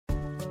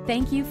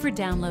Thank you for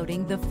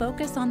downloading the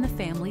Focus on the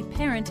Family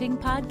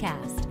Parenting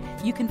Podcast.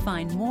 You can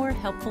find more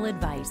helpful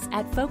advice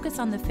at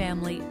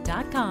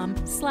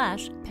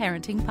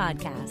focusonthefamily.com/parenting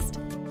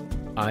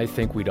podcast. I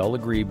think we'd all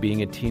agree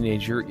being a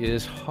teenager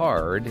is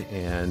hard,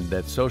 and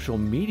that social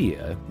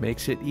media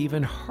makes it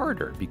even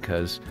harder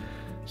because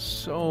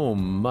so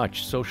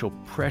much social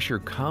pressure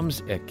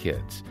comes at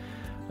kids.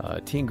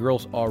 Teen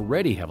girls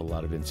already have a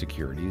lot of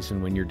insecurities,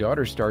 and when your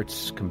daughter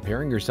starts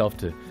comparing herself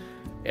to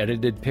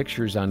edited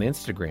pictures on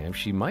Instagram,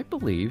 she might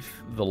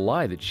believe the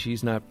lie that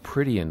she's not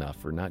pretty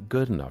enough or not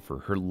good enough or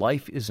her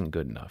life isn't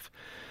good enough.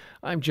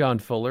 I'm John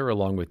Fuller,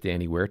 along with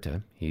Danny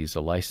Huerta. He's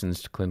a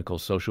licensed clinical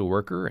social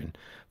worker and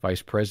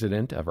vice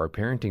president of our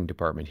parenting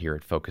department here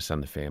at Focus on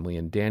the Family.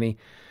 And Danny,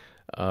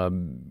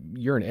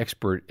 you're an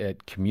expert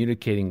at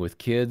communicating with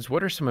kids.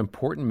 What are some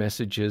important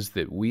messages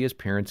that we as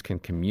parents can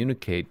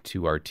communicate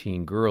to our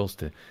teen girls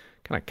to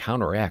kind of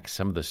counteract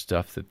some of the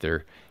stuff that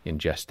they're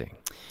ingesting?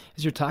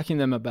 As you're talking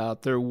to them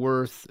about their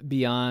worth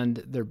beyond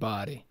their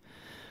body,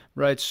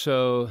 right?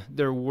 So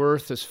their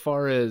worth as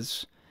far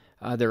as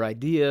their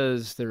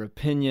ideas, their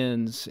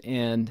opinions,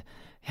 and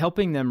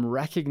helping them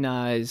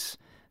recognize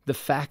the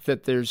fact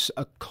that there's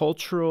a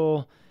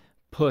cultural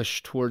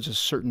push towards a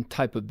certain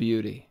type of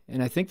beauty.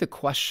 And I think the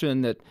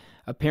question that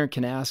a parent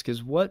can ask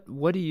is, what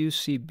do you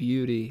see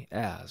beauty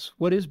as?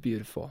 What is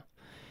beautiful?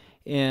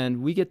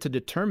 And we get to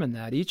determine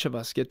that. Each of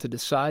us get to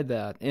decide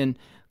that. And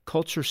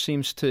culture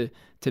seems to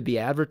be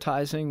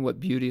advertising what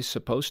beauty is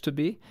supposed to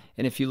be.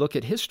 And if you look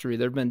at history,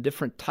 there have been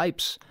different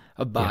types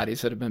of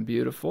bodies that have been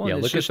beautiful. Yeah,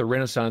 and look at the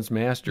Renaissance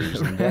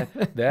masters. And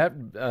that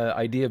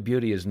idea of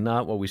beauty is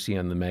not what we see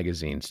on the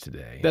magazines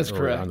today. That's or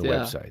correct. on the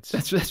websites.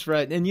 That's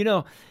right. And you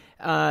know,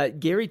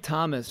 Gary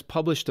Thomas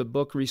published a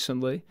book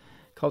recently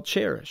called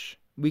Cherish.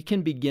 We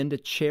can begin to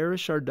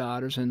cherish our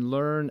daughters and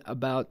learn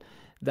about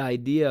the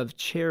idea of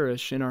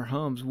cherish in our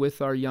homes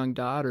with our young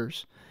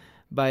daughters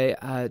by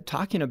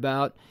talking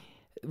about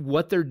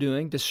what they're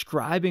doing,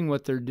 describing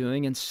what they're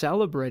doing, and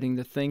celebrating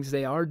the things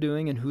they are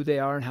doing and who they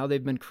are and how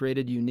they've been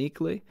created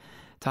uniquely.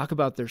 Talk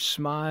about their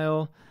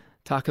smile.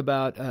 Talk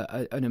about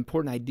an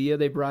important idea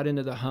they brought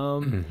into the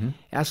home. Mm-hmm.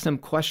 Ask them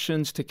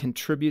questions to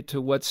contribute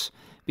to what's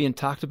being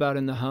talked about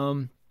in the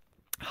home.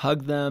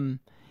 Hug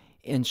them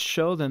and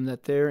show them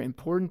that they're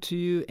important to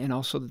you and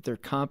also that they're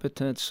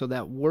competent. So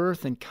that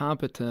worth and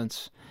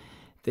competence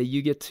that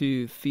you get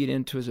to feed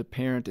into as a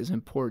parent is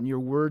important. Your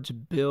words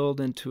build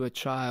into a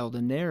child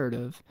a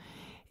narrative,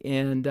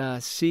 and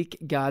seek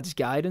God's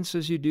guidance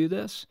as you do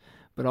this,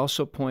 but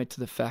also point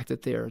to the fact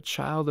that they are a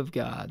child of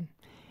God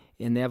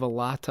and they have a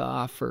lot to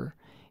offer.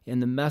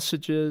 And the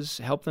messages,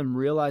 help them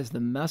realize the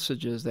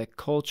messages that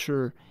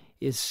culture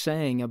is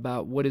saying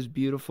about what is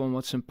beautiful and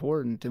what's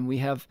important. And we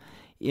have,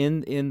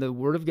 in the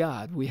Word of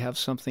God, we have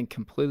something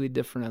completely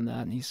different on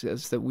that. And he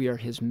says that we are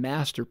his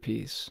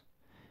masterpiece,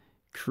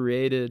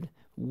 created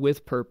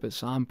with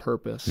purpose, on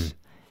purpose.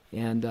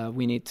 And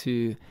we need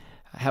to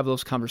have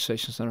those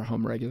conversations in our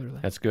home regularly.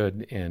 That's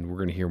good. And we're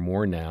going to hear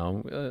more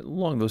now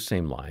along those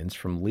same lines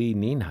from Lee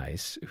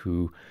Nienhuis,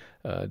 who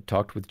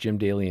talked with Jim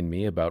Daly and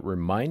me about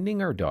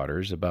reminding our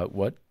daughters about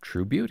what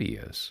true beauty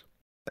is.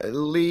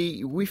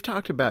 Lee, we've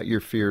talked about your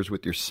fears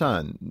with your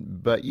son,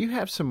 but you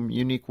have some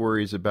unique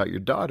worries about your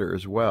daughter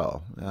as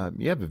well.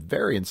 You have a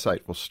very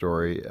insightful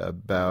story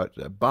about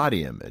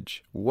body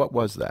image. What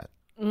was that?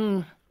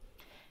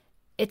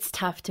 It's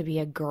tough to be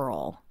a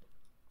girl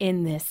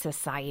in this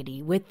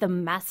society with the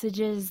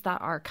messages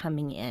that are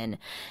coming in.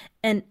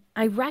 And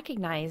I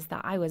recognize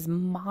that I was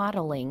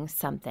modeling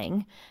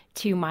something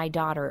to my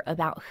daughter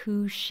about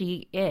who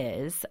she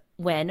is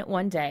when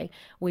one day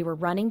we were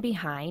running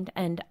behind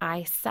and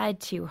I said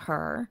to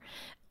her,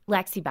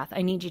 Lexi Beth,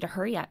 I need you to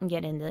hurry up and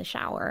get into the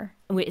shower.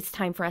 It's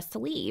time for us to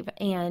leave.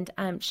 And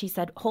she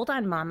said, hold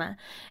on, Mama.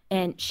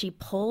 And she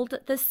pulled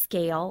the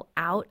scale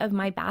out of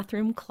my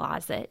bathroom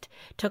closet,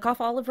 took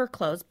off all of her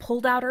clothes,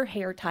 pulled out her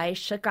hair ties,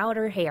 shook out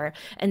her hair,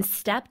 and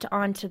stepped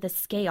onto the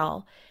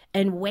scale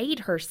and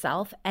weighed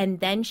herself. And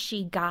then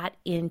she got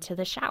into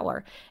the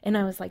shower. And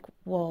I was like,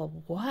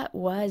 well, what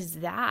was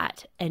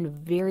that? And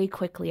very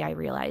quickly I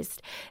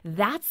realized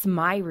that's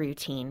my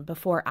routine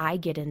before I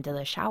get into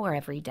the shower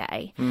every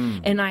day.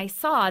 And I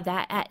saw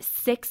that at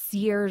 6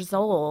 years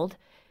old,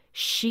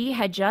 she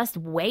had just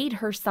weighed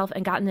herself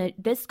and gotten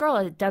this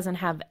girl doesn't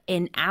have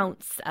an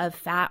ounce of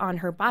fat on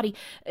her body.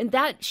 And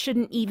that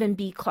shouldn't even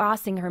be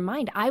crossing her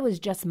mind. I was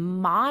just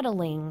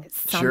modeling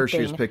something. Sure,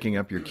 she was picking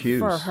up your cues.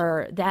 For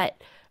her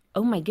that,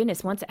 oh my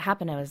goodness, once it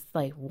happened, I was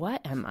like,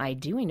 what am I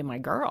doing to my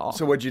girl?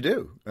 So what'd you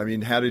do? I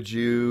mean, how did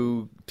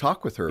you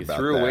talk with her about that? You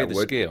threw away the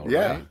scale,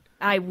 right?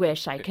 I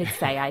wish I could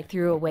say I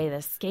threw away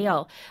the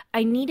scale.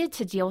 I needed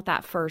to deal with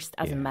that first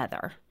as a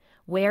mother.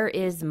 Where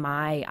is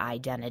my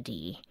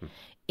identity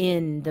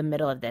in the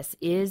middle of this?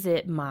 Is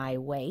it my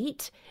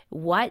weight?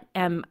 What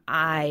am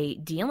I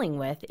dealing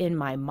with in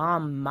my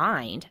mom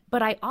mind?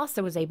 But I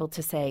also was able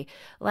to say,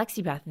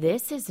 Lexi Beth,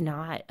 this is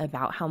not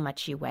about how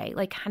much you weigh.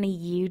 Like, honey,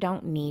 you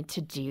don't need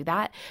to do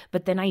that.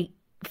 But then I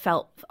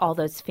felt all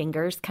those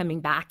fingers coming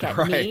back at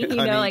Right. me, you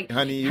know, like,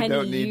 honey, you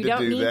don't need to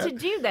do that. to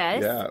do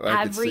this Yeah,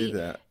 I could see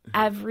that.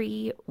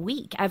 every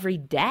week, every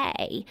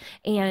day.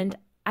 And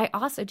I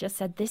also just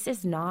said, this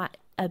is not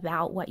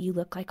about what you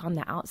look like on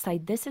the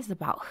outside. This is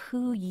about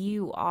who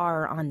you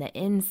are on the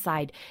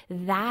inside.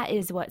 That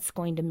is what's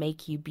going to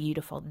make you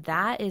beautiful.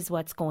 That is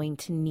what's going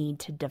to need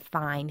to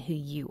define who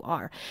you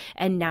are.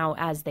 And now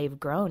as they've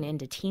grown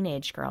into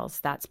teenage girls,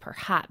 that's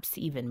perhaps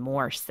even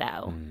more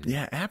so.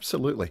 Yeah,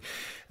 absolutely.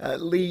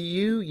 Lee,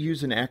 you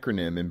use an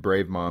acronym in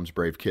Brave Moms,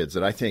 Brave Kids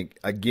that I think,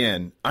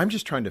 again, I'm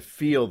just trying to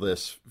feel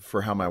this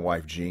for how my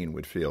wife Jean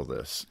would feel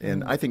this.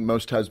 And I think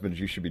most husbands,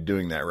 you should be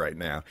doing that right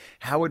now.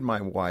 How would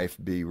my wife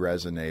be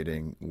resonating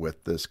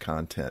with this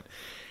content?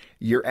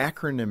 Your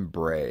acronym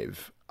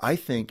BRAVE, I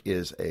think,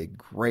 is a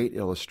great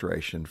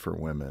illustration for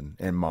women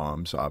and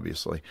moms,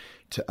 obviously,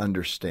 to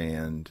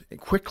understand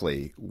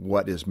quickly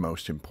what is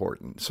most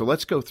important. So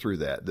let's go through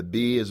that. The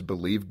B is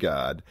believe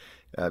God.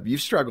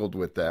 You've struggled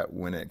with that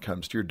when it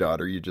comes to your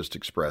daughter. You just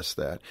expressed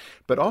that.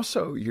 But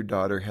also your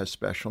daughter has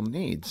special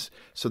needs.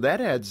 So that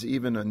adds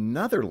even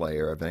another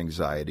layer of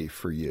anxiety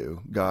for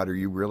you. God, are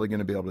you really going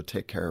to be able to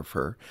take care of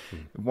her?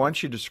 Why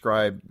don't you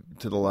describe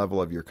to the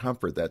level of your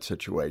comfort that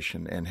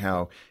situation and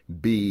how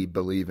B,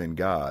 believe in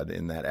God,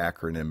 in that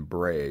acronym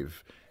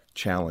BRAVE,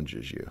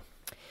 challenges you?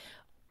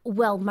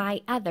 Well, my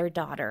other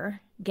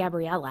daughter,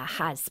 Gabriella,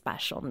 has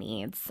special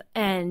needs.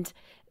 And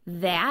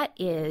that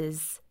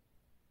is...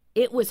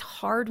 It was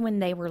hard when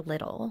they were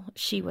little.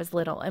 She was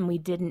little, and we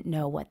didn't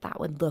know what that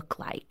would look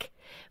like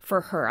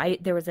for her.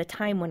 There was a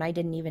time when I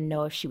didn't even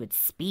know if she would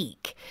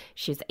speak.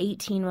 She was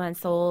 18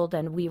 months old,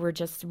 and we were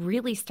just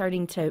really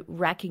starting to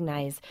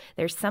recognize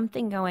there's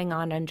something going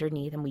on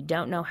underneath, and we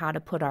don't know how to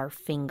put our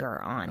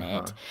finger on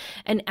it.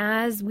 And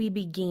as we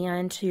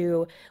began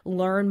to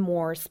learn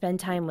more, spend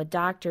time with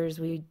doctors,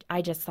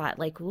 I just thought,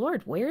 like,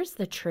 Lord, where's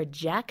the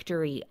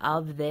trajectory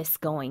of this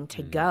going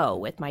to go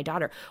with my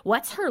daughter?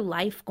 What's her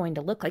life going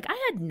to look like?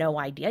 I had no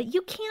idea.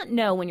 You can't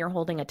know when you're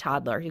holding a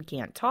toddler who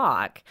can't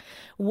talk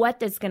what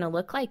that's going to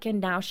look like. And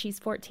now she's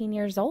 14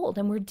 years old,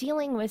 and we're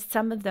dealing with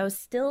some of those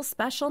still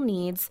special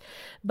needs,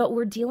 but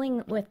we're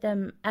dealing with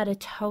them at a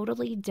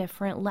totally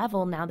different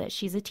level now that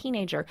she's a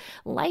teenager.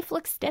 Life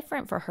looks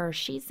different for her.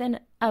 She's in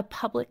a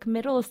public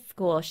middle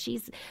school.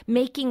 She's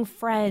making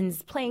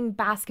friends, playing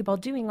basketball,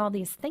 doing all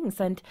these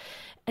things.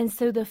 And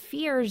so the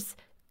fears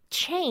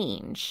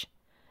change.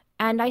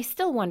 And I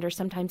still wonder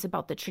sometimes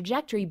about the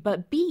trajectory,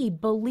 but B,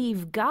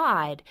 believe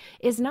God,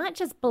 is not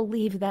just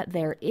believe that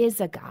there is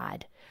a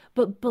God,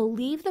 but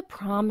believe the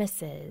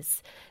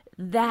promises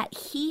that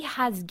He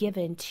has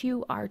given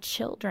to our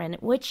children,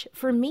 which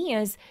for me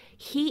is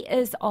He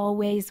is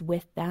always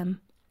with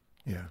them.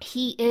 Yeah.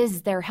 He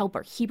is their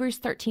helper. Hebrews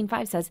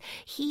 13:5 says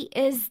He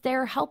is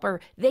their helper.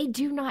 They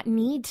do not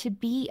need to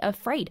be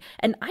afraid.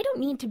 And I don't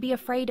need to be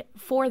afraid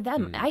for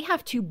them. I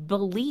have to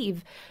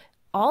believe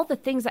all the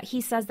things that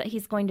He says that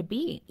He's going to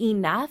be: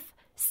 enough,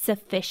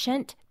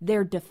 sufficient,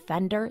 their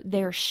defender,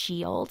 their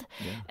shield.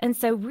 Yeah. And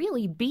so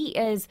really B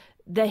is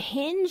the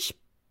hinge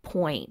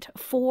point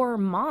for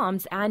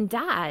moms and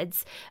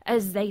dads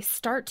as they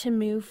start to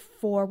move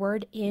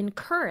forward in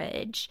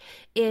courage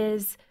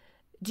is,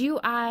 do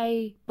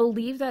I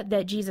believe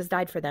that Jesus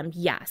died for them?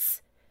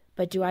 Yes.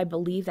 But do I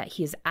believe that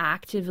He's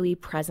actively,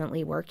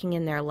 presently working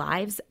in their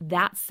lives?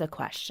 That's the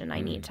question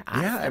I need to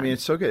ask them. I mean,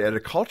 it's so good. At a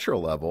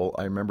cultural level,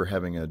 I remember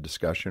having a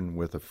discussion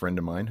with a friend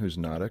of mine who's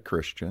not a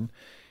Christian,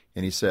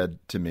 and he said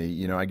to me,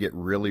 you know, I get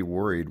really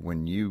worried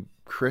when you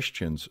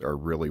Christians are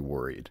really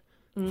worried.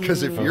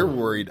 Because if you're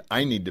worried,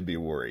 I need to be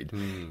worried.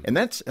 And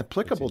that's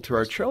applicable to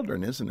our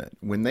children, isn't it?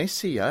 When they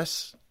see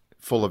us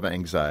full of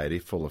anxiety,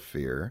 full of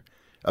fear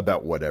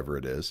about whatever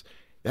it is,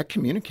 that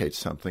communicates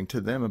something to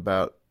them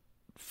about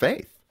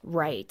faith.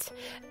 Right.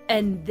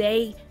 And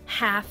they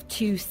have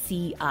to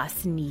see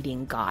us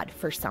needing God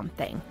for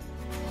something.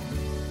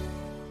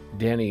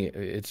 Danny,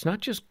 it's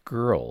not just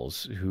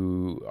girls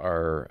who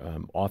are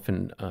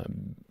often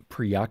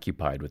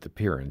preoccupied with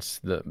appearance.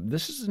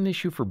 This is an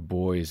issue for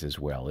boys as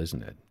well,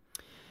 isn't it?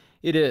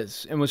 It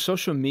is. And with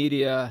social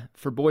media,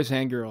 for boys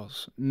and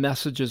girls,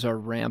 messages are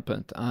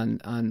rampant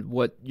on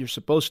what you're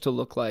supposed to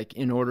look like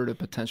in order to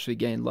potentially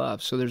gain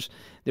love. So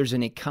there's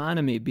an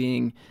economy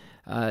being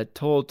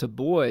told to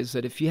boys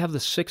that if you have the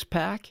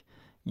six-pack,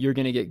 you're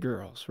going to get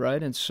girls,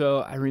 right? And so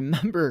I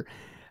remember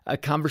a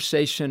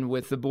conversation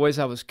with the boys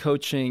I was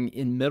coaching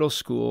in middle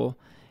school,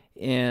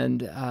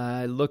 and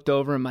I looked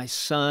over and my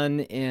son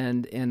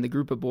and the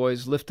group of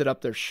boys lifted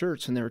up their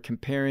shirts, and they were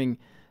comparing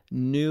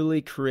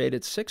newly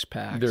created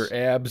six-packs. Their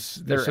abs.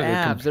 Their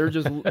abs. They're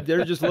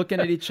just looking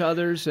at each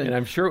other's. And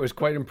I'm sure it was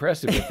quite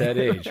impressive at that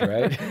age,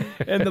 right?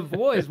 And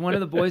one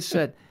of the boys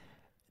said,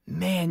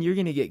 "Man, you're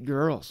going to get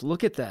girls.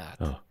 Look at that."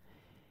 Oh.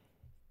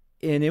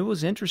 And it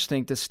was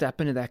interesting to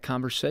step into that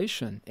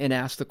conversation and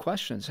ask the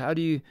questions.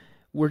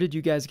 Where did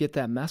you guys get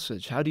that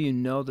message? How do you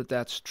know that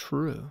that's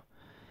true?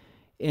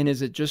 And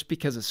is it just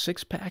because a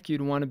six-pack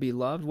you'd want to be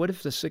loved? What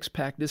if the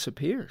six-pack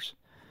disappears?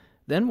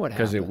 Then what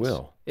happens? Because it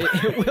will.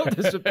 It will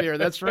disappear.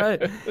 That's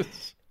right.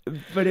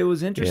 But it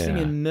was interesting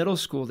Yeah. in middle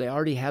school, they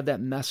already had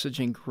that message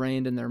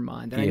ingrained in their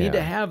mind. And I need Yeah.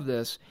 to have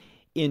this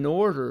in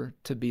order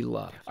to be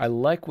loved. I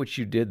like what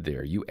you did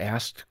there. You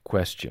asked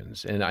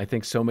questions, and I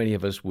think so many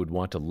of us would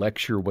want to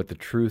lecture what the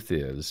truth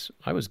is.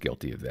 I was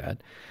guilty of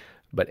that.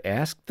 But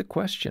ask the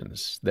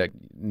questions that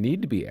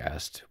need to be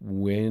asked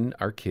when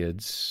our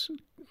kids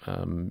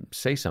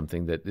say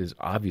something that is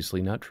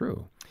obviously not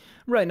true.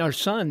 Right. And our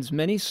sons,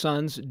 many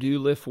sons do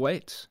lift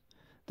weights.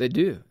 They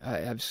do.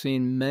 I've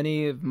seen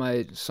many of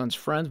my son's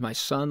friends. My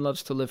son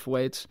loves to lift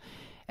weights.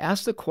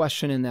 Ask the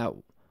question in that,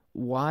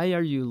 why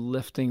are you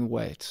lifting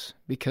weights?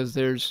 Because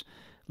there's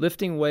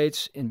lifting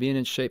weights and being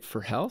in shape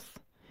for health,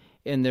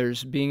 and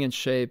there's being in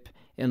shape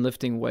and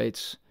lifting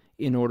weights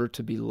in order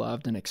to be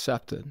loved and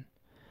accepted.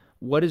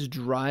 What is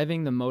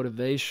driving the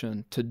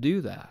motivation to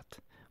do that?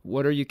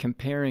 What are you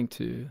comparing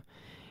to?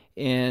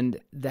 And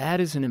that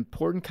is an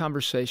important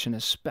conversation,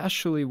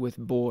 especially with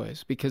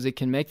boys, because it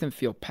can make them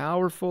feel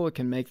powerful. It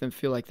can make them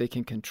feel like they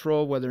can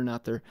control whether or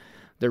not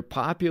they're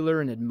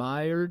popular and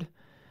admired,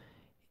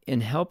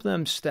 and help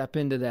them step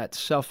into that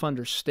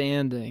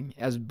self-understanding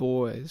as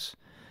boys,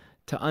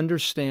 to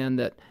understand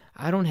that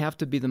I don't have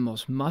to be the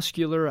most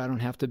muscular, I don't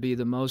have to be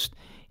the most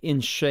in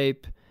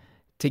shape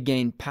to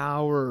gain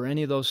power or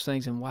any of those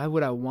things. And why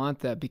would I want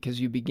that? Because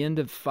you begin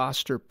to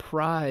foster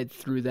pride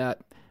through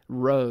that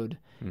road.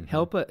 Mm-hmm.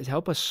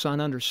 Help a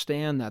son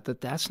understand that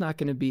that's not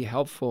going to be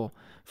helpful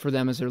for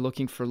them as they're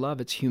looking for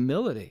love. It's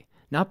humility,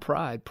 not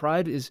pride.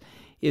 Pride is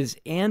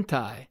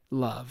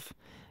anti-love.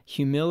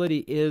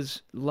 Humility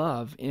is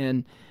love.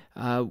 And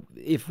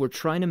if we're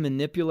trying to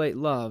manipulate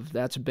love,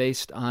 that's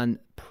based on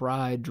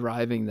pride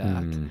driving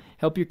that.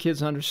 Help your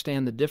kids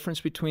understand the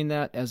difference between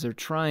that as they're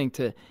trying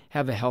to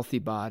have a healthy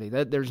body.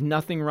 That there's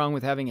nothing wrong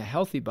with having a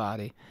healthy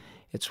body.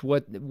 It's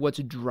what's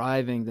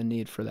driving the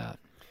need for that.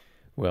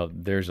 Well,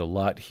 there's a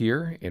lot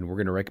here, and we're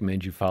going to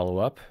recommend you follow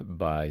up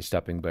by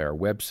stopping by our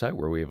website,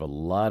 where we have a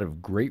lot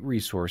of great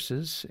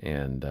resources.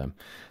 And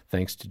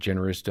thanks to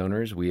generous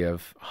donors, we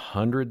have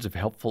hundreds of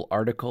helpful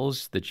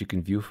articles that you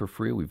can view for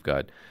free. We've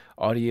got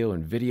audio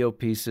and video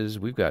pieces.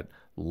 We've got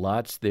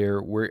lots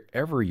there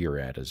wherever you're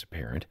at as a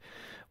parent.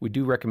 We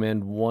do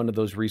recommend one of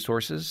those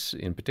resources,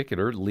 in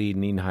particular, Lee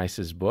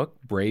Nienhuis's book,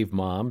 Brave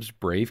Moms,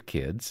 Brave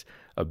Kids,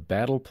 A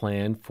Battle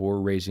Plan for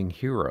Raising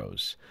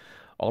Heroes.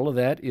 All of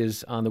that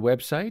is on the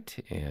website,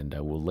 and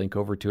we'll link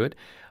over to it.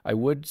 I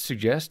would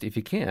suggest, if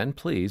you can,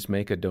 please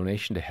make a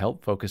donation to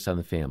help Focus on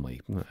the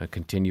Family,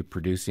 continue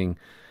producing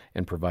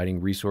and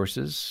providing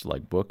resources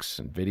like books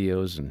and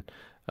videos and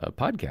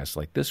podcasts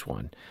like this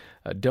one.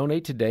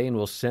 Donate today, and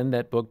we'll send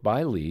that book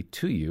by Lee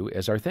to you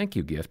as our thank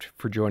you gift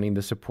for joining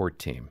the support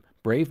team.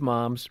 Brave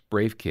Moms,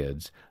 Brave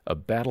Kids, A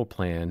Battle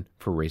Plan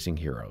for Raising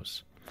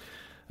Heroes.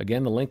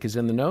 Again, the link is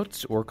in the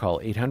notes, or call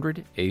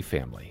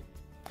 800-A-FAMILY.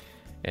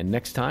 And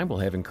next time, we'll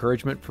have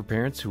encouragement for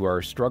parents who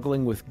are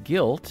struggling with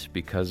guilt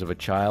because of a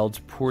child's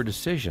poor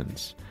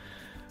decisions.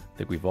 I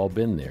think we've all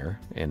been there,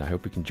 and I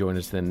hope you can join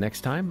us then next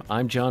time.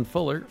 I'm John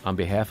Fuller. On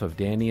behalf of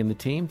Danny and the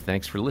team,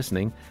 thanks for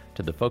listening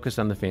to the Focus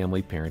on the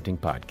Family Parenting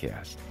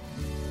Podcast.